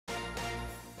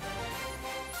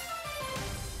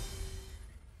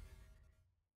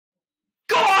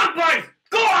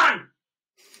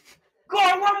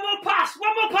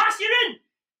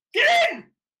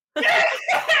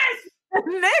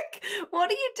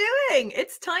are you doing?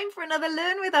 It's time for another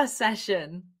Learn With Us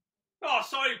session. Oh,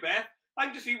 sorry, Beth.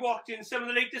 I'm just rewatching some of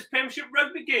the latest Premiership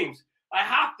Rugby games. I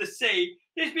have to say,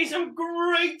 there's been some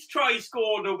great tries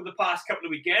scored over the past couple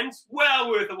of weekends. Well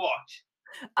worth a watch.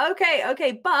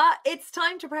 Okay, but it's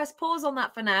time to press pause on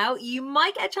that for now. You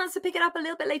might get a chance to pick it up a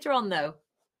little bit later on, though.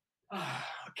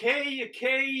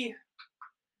 Okay.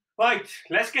 Right,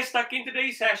 let's get stuck in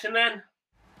today's session then.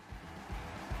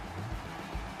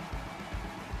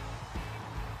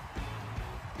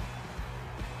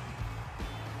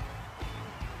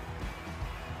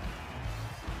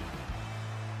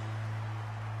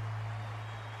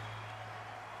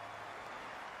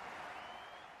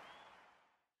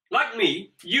 Like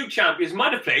me, you champions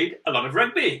might have played a lot of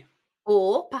rugby.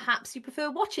 Or perhaps you prefer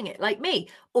watching it, like me.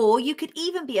 Or you could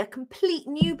even be a complete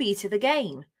newbie to the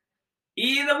game.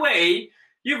 Either way,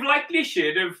 you've likely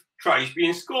heard of tries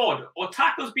being scored, or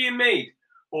tackles being made,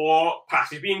 or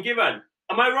passes being given.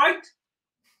 Am I right?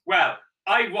 Well,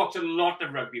 I've watched a lot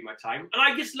of rugby in my time, and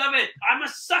I just love it. I'm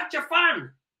such a fan.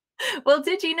 Well,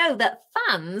 did you know that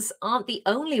fans aren't the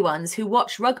only ones who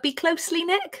watch rugby closely,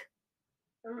 Nick?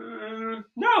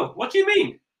 No, what do you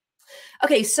mean?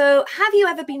 Okay, so have you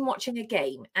ever been watching a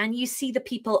game and you see the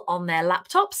people on their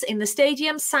laptops in the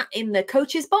stadium sat in the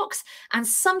coach's box, and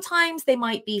sometimes they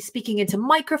might be speaking into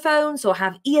microphones or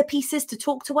have earpieces to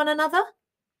talk to one another?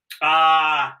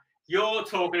 You're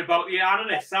talking about the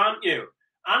analysts, aren't you?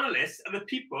 Analysts are the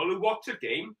people who watch a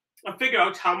game and figure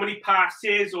out how many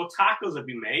passes or tackles have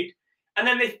been made, and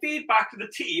then they feed back to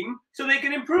the team so they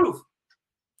can improve.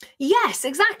 Yes,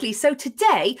 exactly. So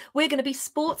today we're going to be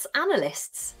sports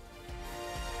analysts.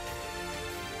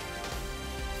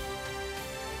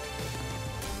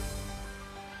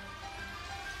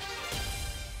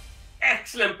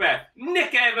 Excellent, Beth.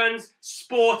 Nick Evans,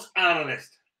 sports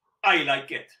analyst. I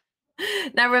like it.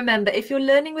 Now remember, if you're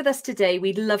learning with us today,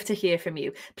 we'd love to hear from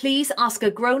you. Please ask a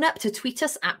grown-up to tweet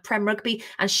us at Prem Rugby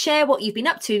and share what you've been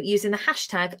up to using the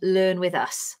hashtag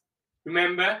LearnWithUs.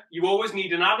 Remember, you always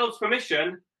need an adult's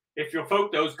permission if your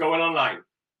photo's going online.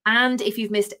 And if you've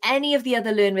missed any of the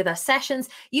other Learn With Us sessions,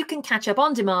 you can catch up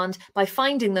on demand by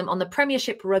finding them on the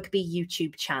Premiership Rugby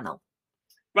YouTube channel.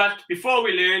 But before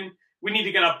we learn, we need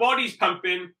to get our bodies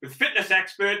pumping with fitness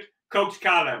expert, Coach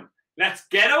Callum. Let's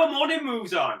get our morning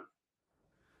moves on.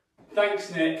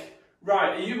 Thanks, Nick.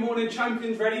 Right, are you morning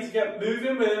champions ready to get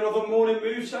moving with another morning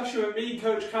move session with me,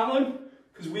 Coach Callum?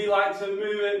 Because we like to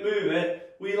move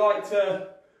it. We like to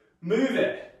move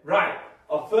it. Right,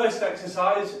 our first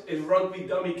exercise is rugby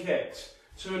dummy kicks.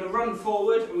 So we're going to run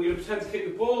forward, and we're going to pretend to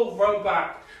kick the ball, run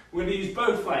back. We're going to use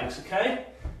both legs, okay?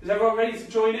 Is everyone ready to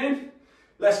join in?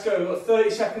 Let's go, we've got 30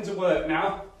 seconds of work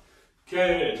now.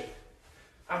 Good.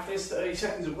 After this 30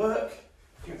 seconds of work,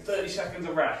 get 30 seconds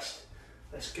of rest.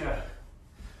 Let's go.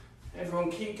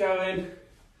 Everyone keep going.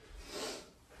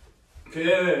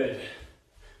 Good.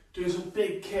 Doing some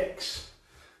big kicks.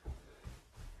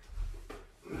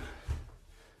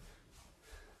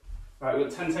 Right, we've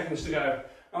got 10 seconds to go.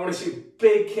 I want to see a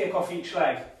big kick off each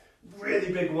leg.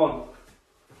 Really big one.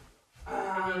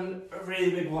 And a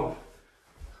really big one.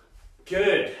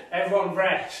 Good. Everyone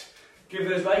rest. Give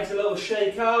those legs a little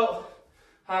shake out.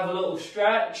 Have a little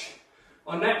stretch.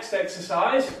 Our next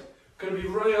exercise, going to be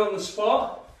running on the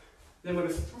spot. Then we're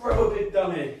going to throw a big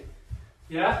dummy.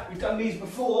 Yeah? We've done these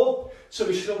before, so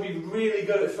we should all be really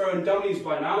good at throwing dummies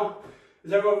by now.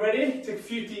 Is everyone ready? Take a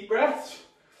few deep breaths.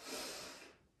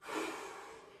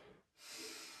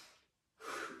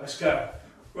 Let's go.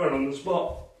 Run on the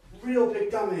spot. Real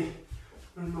big dummy.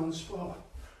 Run on the spot.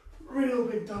 Real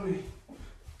big dummy.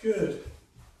 Good.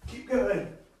 Keep going.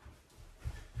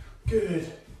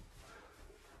 Good.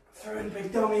 Throwing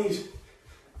big dummies.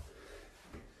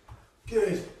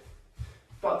 Good.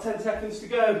 About 10 seconds to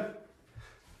go.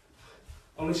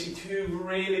 I want to see two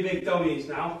really big dummies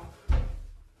now.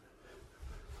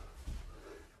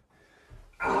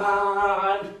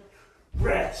 And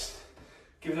rest.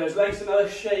 Give those legs another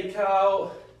shake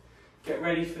out. Get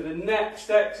ready for the next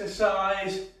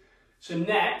exercise. So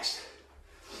next,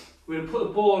 we're going to put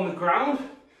the ball on the ground.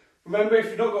 Remember, if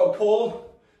you've not got a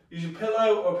ball, use a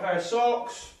pillow or a pair of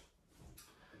socks.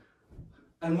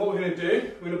 And what we're going to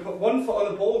do, we're going to put one foot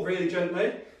on the ball really gently,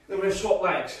 then we're going to swap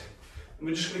legs. And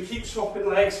we're just going to keep swapping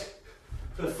legs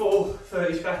for the full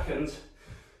 30 seconds.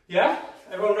 Yeah?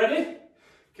 Everyone ready?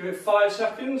 Give it 5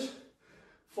 seconds.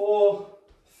 4,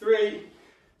 3,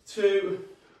 2,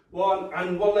 1,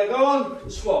 and one leg on,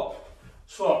 swap,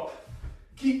 swap.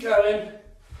 Keep going.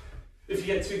 If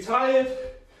you get too tired,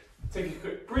 take a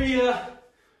quick breather,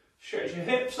 stretch your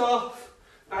hips off,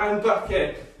 and back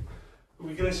in.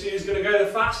 We're going to see who's going to go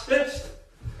the fastest,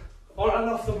 on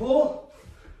and off the ball.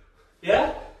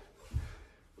 Yeah?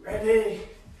 Ready?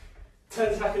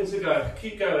 10 seconds to go.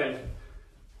 Keep going.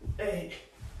 8,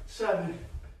 7,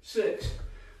 6,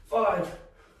 5,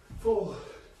 4,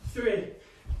 3,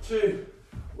 2,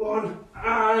 1,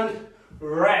 and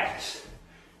rest.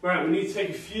 Right, we need to take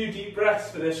a few deep breaths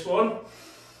for this one.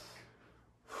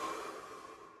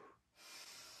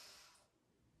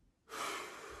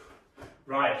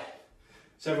 Right,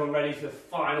 is everyone ready for the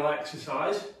final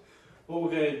exercise? What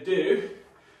we're going to do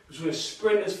is we're going to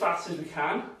sprint as fast as we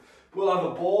can. We'll have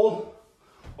a ball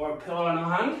or a pillow in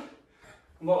our hand.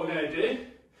 And what we're going to do,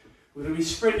 we're going to be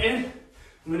sprinting.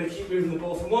 I'm going to keep moving the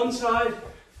ball from one side,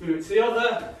 move it to the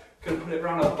other, going to put it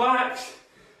around our backs.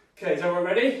 Okay, is everyone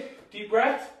ready? Deep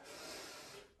breath.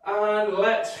 And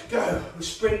let's go. We're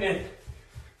sprinting.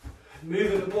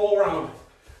 Moving the ball around.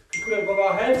 We put it above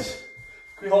our heads.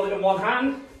 We hold it in one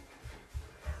hand.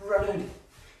 Running.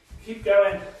 Keep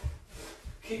going.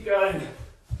 Keep going.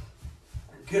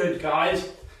 Good,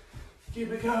 guys.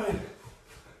 Keep it going.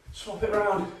 Swap it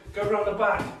around. Go around the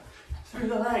back. Through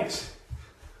the legs.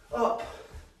 Up.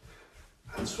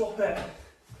 And swap it.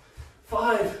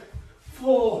 5,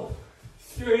 4,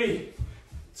 3,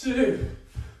 2,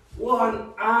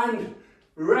 1, and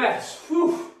rest.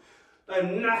 Whew. I'm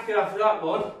knackered after that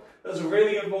one. That was a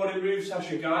really good morning move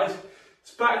session, guys.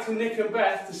 It's back to Nick and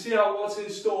Beth to see out what's in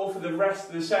store for the rest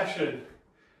of the session.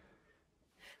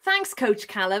 Thanks, Coach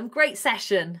Callum. Great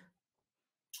session.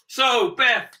 So,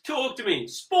 Beth, talk to me.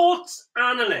 Sports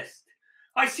analyst.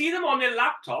 I see them on their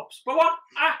laptops, but what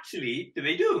actually do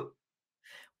they do?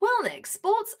 Well, Nick,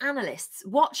 sports analysts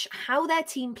watch how their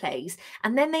team plays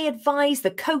and then they advise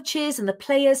the coaches and the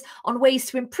players on ways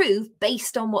to improve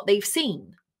based on what they've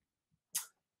seen.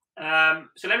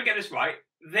 So let me get this right.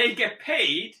 They get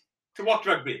paid to watch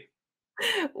rugby.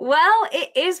 Well, it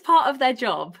is part of their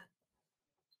job.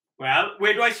 Well,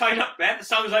 where do I sign up, Beth? It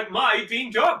sounds like my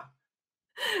dream job.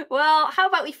 Well, how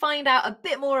about we find out a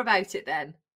bit more about it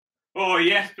then? Oh,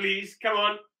 yes, please. Come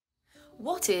on.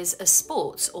 What is a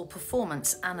sports or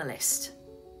performance analyst?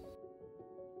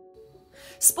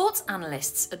 Sports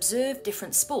analysts observe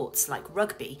different sports like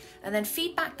rugby and then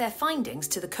feed back their findings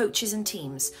to the coaches and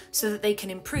teams so that they can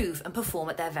improve and perform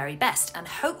at their very best and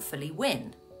hopefully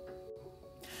win.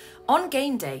 On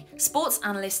game day, sports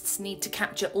analysts need to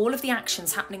capture all of the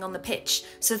actions happening on the pitch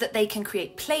so that they can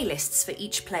create playlists for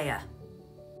each player.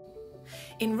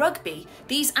 In rugby,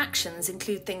 these actions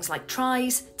include things like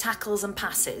tries, tackles and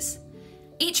passes.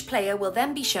 Each player will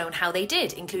then be shown how they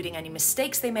did, including any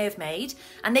mistakes they may have made,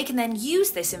 and they can then use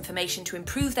this information to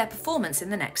improve their performance in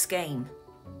the next game.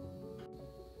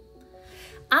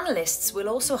 Analysts will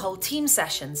also hold team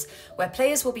sessions where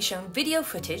players will be shown video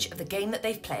footage of the game that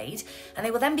they've played, and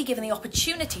they will then be given the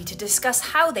opportunity to discuss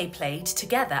how they played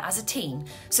together as a team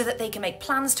so that they can make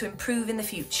plans to improve in the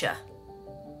future.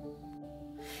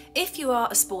 If you are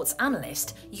a sports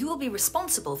analyst, you will be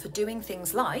responsible for doing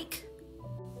things like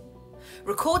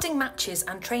recording matches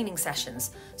and training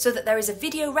sessions so that there is a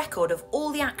video record of all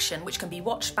the action which can be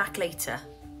watched back later.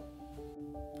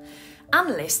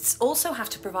 Analysts also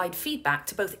have to provide feedback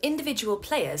to both individual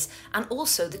players and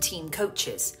also the team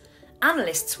coaches.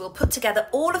 Analysts will put together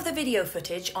all of the video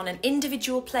footage on an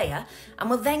individual player and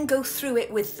will then go through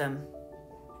it with them.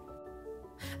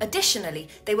 Additionally,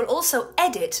 they will also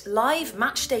edit live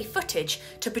matchday footage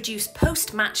to produce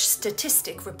post-match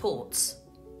statistic reports.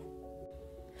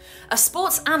 A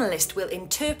sports analyst will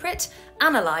interpret,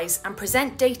 analyse and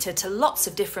present data to lots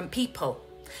of different people.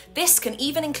 This can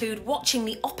even include watching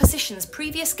the opposition's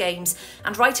previous games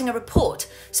and writing a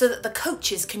report so that the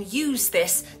coaches can use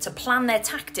this to plan their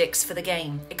tactics for the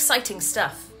game. Exciting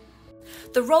stuff.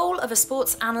 The role of a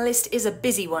sports analyst is a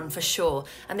busy one for sure,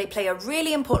 and they play a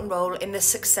really important role in the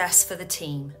success for the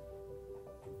team.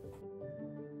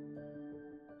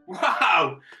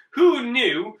 Wow! Who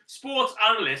knew sports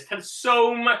analysts had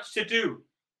so much to do?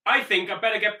 I think I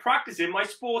better get practicing my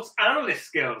sports analyst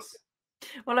skills.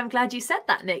 Well, I'm glad you said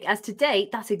that, Nick, as today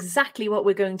that's exactly what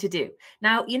we're going to do.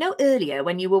 Now, you know earlier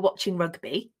when you were watching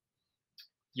rugby?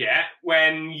 Yeah,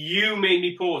 when you made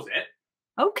me pause it.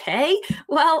 Okay,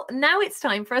 well, now it's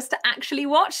time for us to actually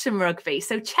watch some rugby.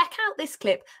 So check out this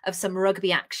clip of some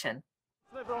rugby action.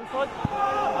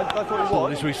 Ball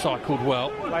is recycled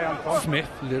well. Smith,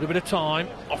 a little bit of time.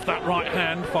 Off that right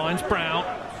hand, finds Brown.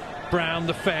 Brown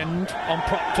the fend on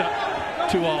Proctor.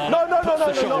 To Arnold. Puts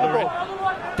the shoulder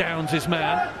in. Downs his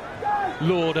man.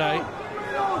 Lauday.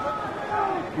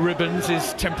 Ribbons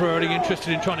is temporarily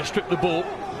interested in trying to strip the ball.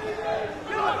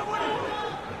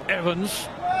 Evans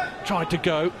tried to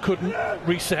go, couldn't.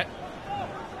 Reset.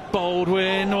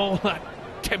 Baldwin, all that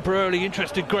temporarily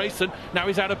interested Grayson. Now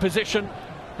he's out of position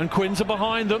and Quins are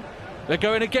behind them. They're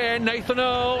going again. Nathan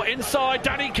Earl inside.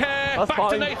 Danny Kerr. That's back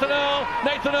fine. to Nathan Earl.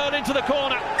 Nathan Earl into the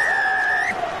corner.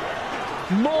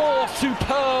 More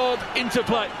superb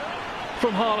interplay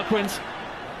from Harlequins.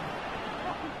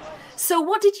 So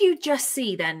what did you just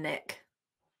see then, Nick?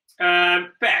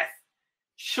 Beth,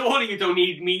 surely you don't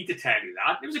need me to tell you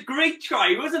that. It was a great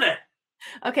try, wasn't it?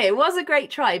 Okay, it was a great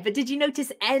try, but did you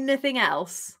notice anything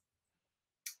else?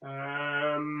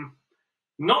 Not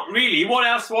really. What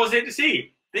else was there to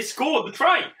see? They scored the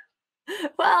try.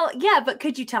 Well, yeah, but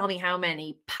could you tell me how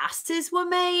many passes were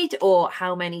made or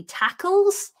how many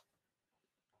tackles?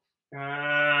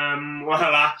 Well,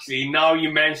 actually, now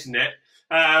you mentioned it,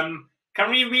 can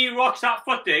we re-watch that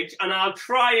footage and I'll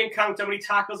try and count how many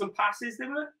tackles and passes there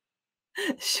were?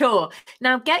 Sure.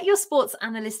 Now get your sports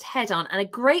analyst head on, and a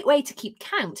great way to keep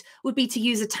count would be to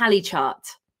use a tally chart.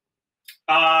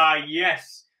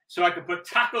 Yes. So I could put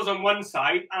tackles on one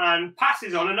side and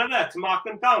passes on another to mark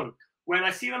them down when I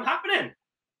see them happening.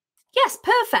 Yes,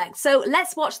 perfect. So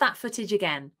let's watch that footage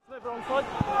again.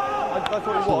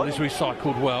 Ball is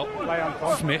recycled well.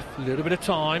 Smith, a little bit of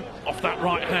time. Off that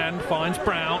right hand, finds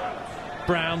Brown.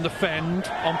 Brown the fend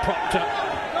on Proctor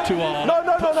to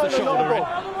Arnold. Puts the shoulder in.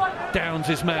 Downs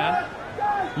his man.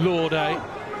 Lauday.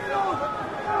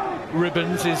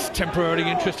 Ribbons is temporarily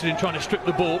interested in trying to strip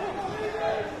the ball.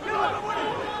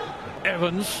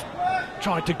 Evans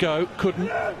tried to go,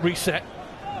 couldn't. Reset.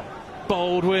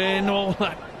 Baldwin, all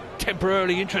that.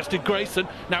 Temporarily interested Grayson.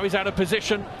 Now he's out of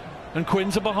position and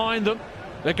Quins are behind them.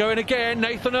 They're going again.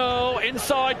 Nathan Earl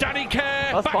inside. Danny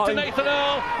Kerr. Back to Nathan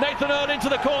Earl. Nathan Earl into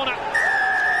the corner.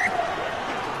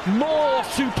 More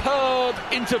superb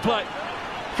interplay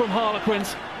from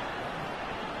Harlequins.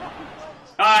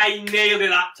 I nailed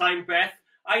it that time, Beth.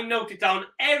 I noted down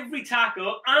every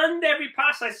tackle and every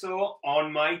pass I saw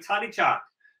on my tally chart.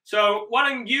 So why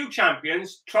don't you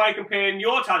champions try comparing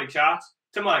your tally chart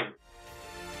to mine?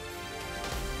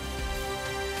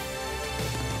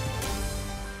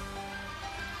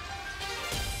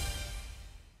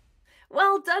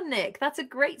 Well done, Nick. That's a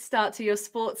great start to your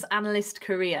sports analyst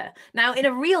career. Now, in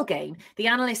a real game, the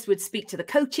analyst would speak to the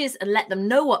coaches and let them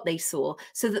know what they saw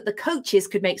so that the coaches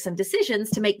could make some decisions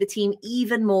to make the team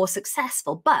even more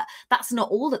successful. But that's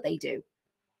not all that they do.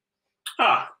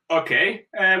 Okay.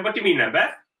 What do you mean then,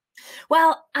 Beth?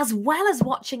 Well, as well as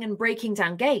watching and breaking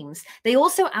down games, they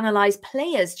also analyse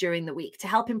players during the week to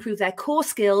help improve their core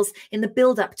skills in the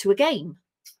build-up to a game.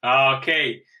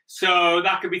 Okay. So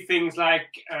that could be things like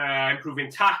improving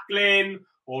tackling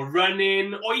or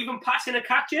running or even passing and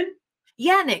catching.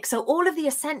 Yeah, Nick. So all of the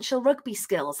essential rugby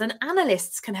skills, and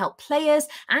analysts can help players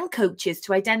and coaches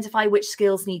to identify which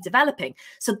skills need developing.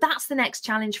 So that's the next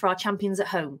challenge for our champions at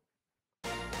home.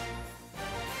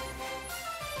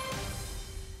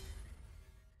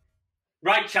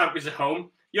 Right, champions at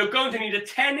home, you're going to need a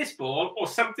tennis ball or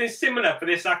something similar for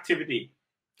this activity.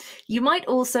 You might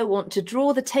also want to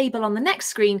draw the table on the next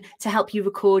screen to help you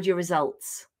record your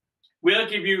results. We'll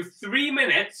give you 3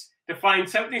 minutes to find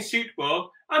something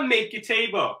suitable and make your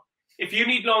table. If you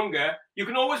need longer, you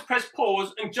can always press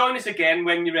pause and join us again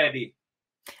when you're ready.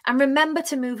 And remember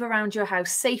to move around your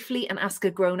house safely and ask a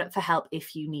grown-up for help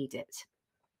if you need it.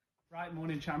 Right,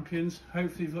 morning champions.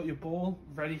 Hopefully you've got your ball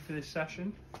ready for this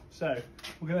session. So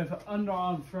we're going for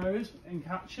underarm throws and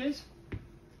catches.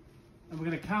 And we're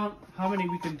going to count how many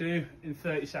we can do in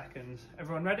 30 seconds.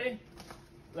 Everyone ready?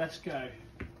 Let's go.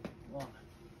 1,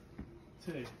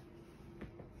 2,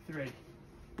 3,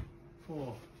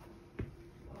 4,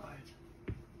 5,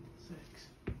 6,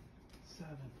 7,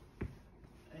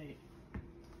 8,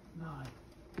 9,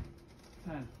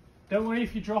 10. Don't worry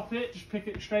if you drop it, just pick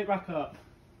it straight back up.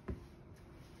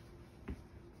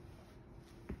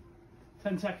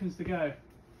 10 seconds to go.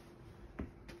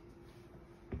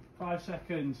 5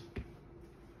 seconds.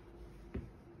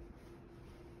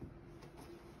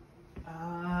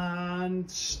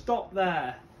 And stop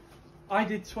there. I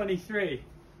did 23.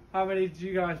 How many did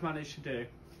you guys manage to do?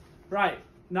 Right,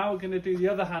 now we're going to do the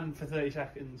other hand for 30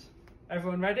 seconds.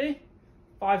 Everyone ready?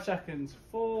 5 seconds.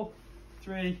 4,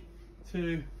 3,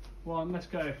 2, 1. Let's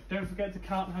go. Don't forget to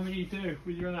count how many you do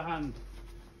with your other hand.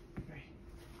 3,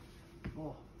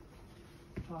 4,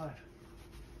 5,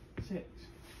 6,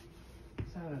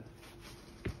 7,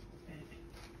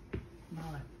 8, 9,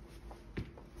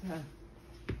 10,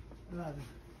 11,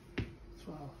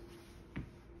 12,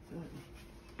 13,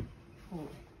 14,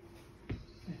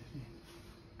 15,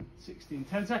 16.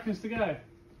 10 seconds to go.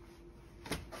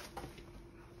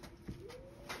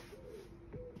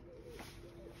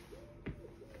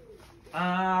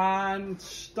 And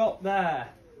stop there.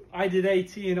 I did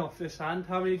 18 off this hand.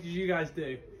 How many did you guys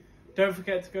do? Don't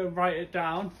forget to go and write it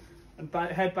down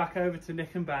and head back over to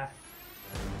Nick and Beth.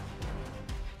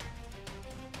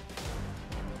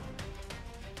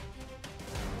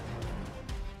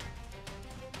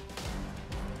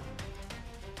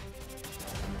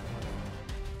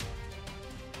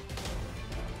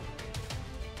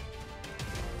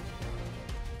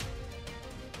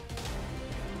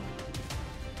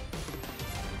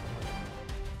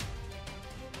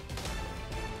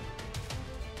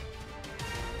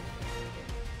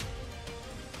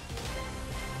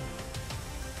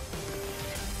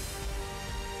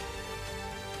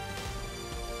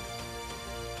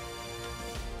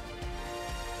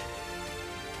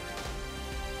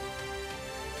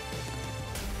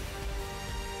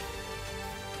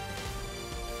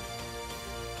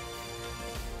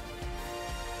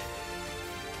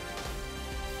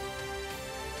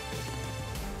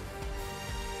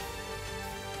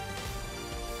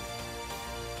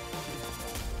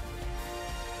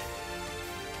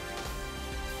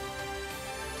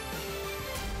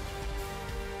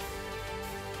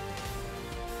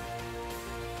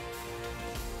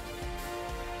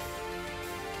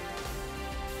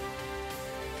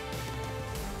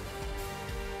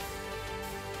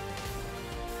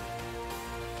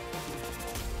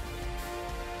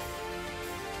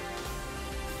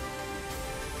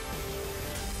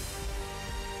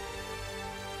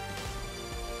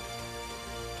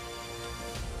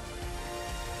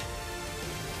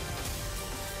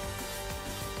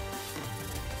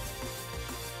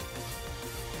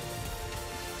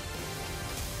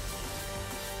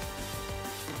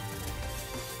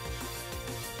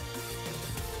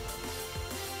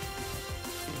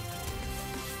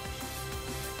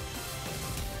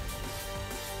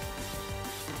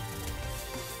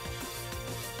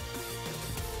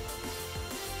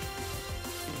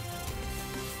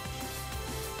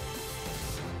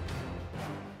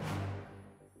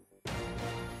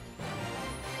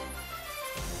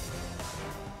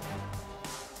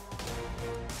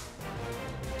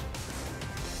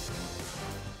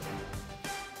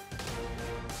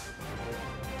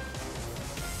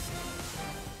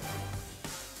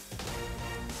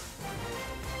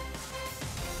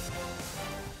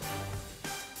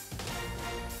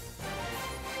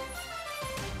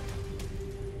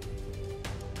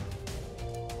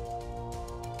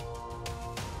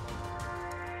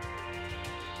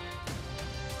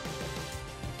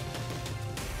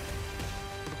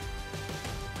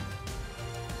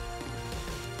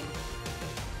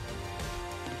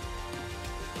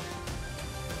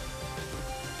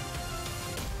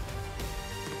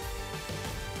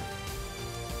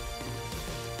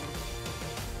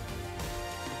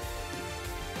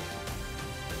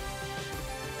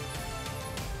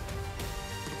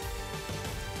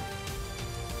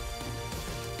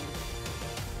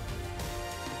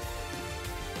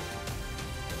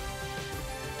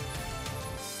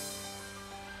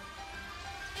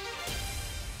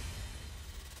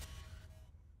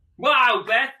 Wow,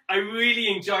 Beth, I really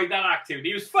enjoyed that activity.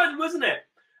 It was fun, wasn't it?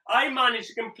 I managed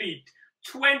to complete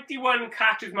 21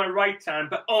 catches with my right hand,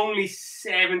 but only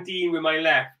 17 with my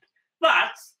left.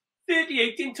 That's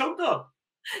 38 in total.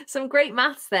 Some great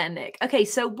maths there, Nick. Okay,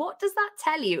 so what does that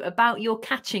tell you about your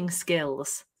catching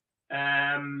skills?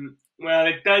 Well,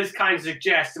 it does kind of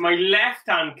suggest that my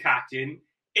left-hand catching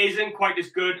isn't quite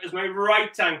as good as my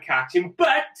right-hand catching,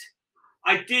 but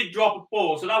I did drop a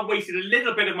ball, so that wasted a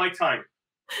little bit of my time.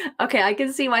 Okay, I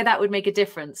can see why that would make a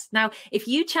difference. Now, if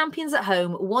you champions at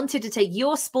home wanted to take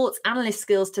your sports analyst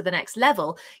skills to the next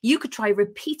level, you could try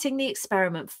repeating the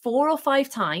experiment 4 or 5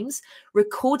 times,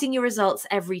 recording your results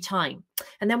every time.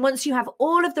 And then once you have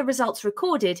all of the results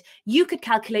recorded, you could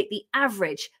calculate the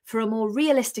average for a more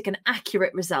realistic and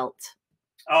accurate result.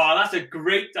 Oh, that's a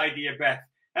great idea, Beth.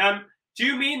 Do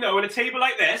you mean, though, in a table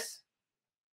like this?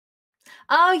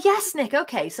 Oh, yes, Nick.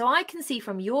 Okay, so I can see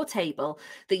from your table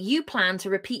that you plan to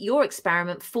repeat your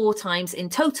experiment 4 times in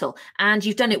total, and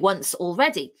you've done it once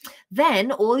already.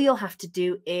 Then all you'll have to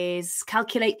do is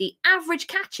calculate the average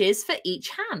catches for each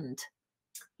hand.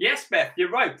 Yes, Beth, you're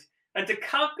right. And to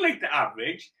calculate the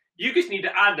average, you just need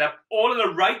to add up all of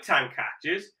the right-hand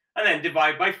catches and then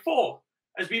divide by 4,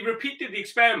 as we repeated the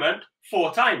experiment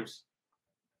 4 times.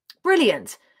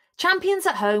 Brilliant. Champions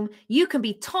at home, you can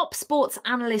be top sports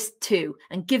analyst too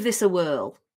and give this a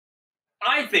whirl.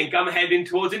 I think I'm heading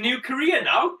towards a new career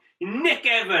now. Nick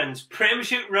Evans,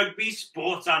 Premiership Rugby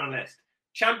sports analyst.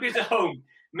 Champions at home,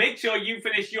 make sure you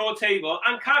finish your table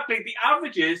and calculate the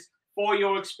averages for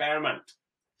your experiment.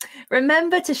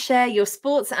 Remember to share your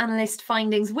sports analyst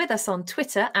findings with us on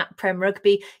Twitter at Prem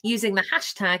Rugby using the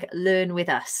hashtag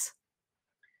 #LearnWithUs.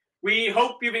 We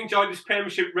hope you've enjoyed this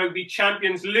Premiership Rugby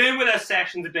Champions Learn With Us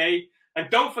session today. And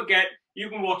don't forget, you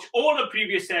can watch all the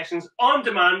previous sessions on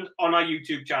demand on our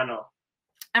YouTube channel.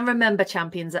 And remember,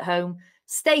 champions at home,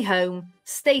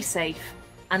 stay safe,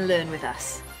 and learn with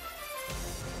us.